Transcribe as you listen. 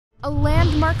A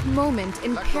landmark moment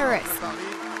in Paris.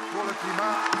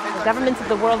 The governments of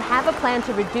the world have a plan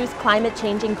to reduce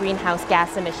climate-changing greenhouse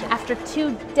gas emissions after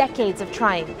 2 decades of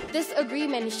trying. This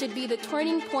agreement should be the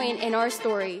turning point in our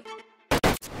story.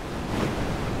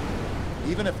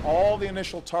 Even if all the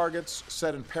initial targets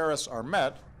set in Paris are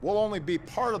met, we'll only be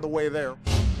part of the way there.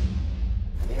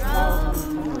 Grow,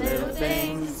 little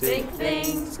things, big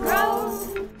things, grow.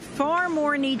 Far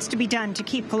more needs to be done to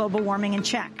keep global warming in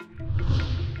check.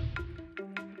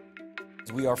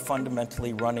 We are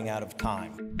fundamentally running out of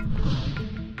time.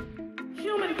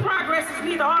 Human progress is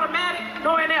neither automatic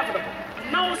nor inevitable.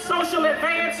 No social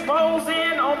advance rolls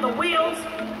in on the wheels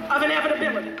of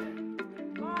inevitability.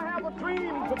 I have a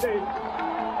dream today.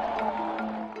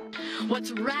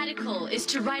 What's radical is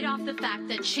to write off the fact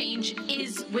that change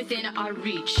is within our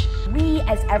reach. We,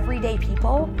 as everyday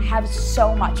people, have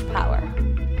so much power.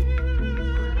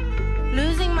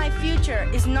 Losing my future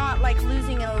is not like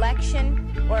losing an election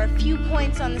or a few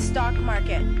points on the stock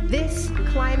market. This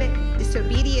climate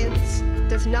disobedience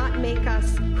does not make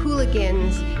us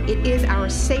hooligans. It is our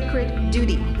sacred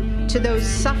duty to those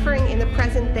suffering in the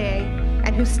present day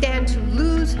and who stand to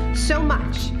lose so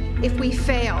much if we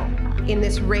fail in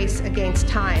this race against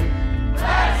time.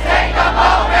 Let's take a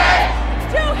moment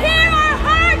to hear our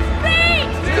hearts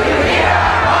beat! To hear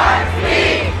our hearts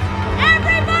beat!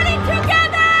 Everybody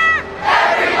together!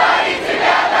 Everybody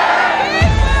together!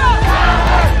 People!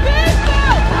 Power!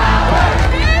 People! Power!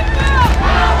 People!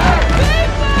 Power!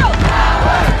 People!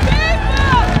 Power!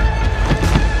 People!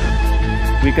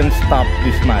 We can stop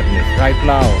this madness right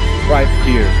now, right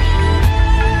here.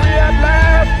 Free at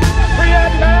last! Free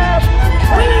at last!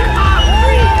 We are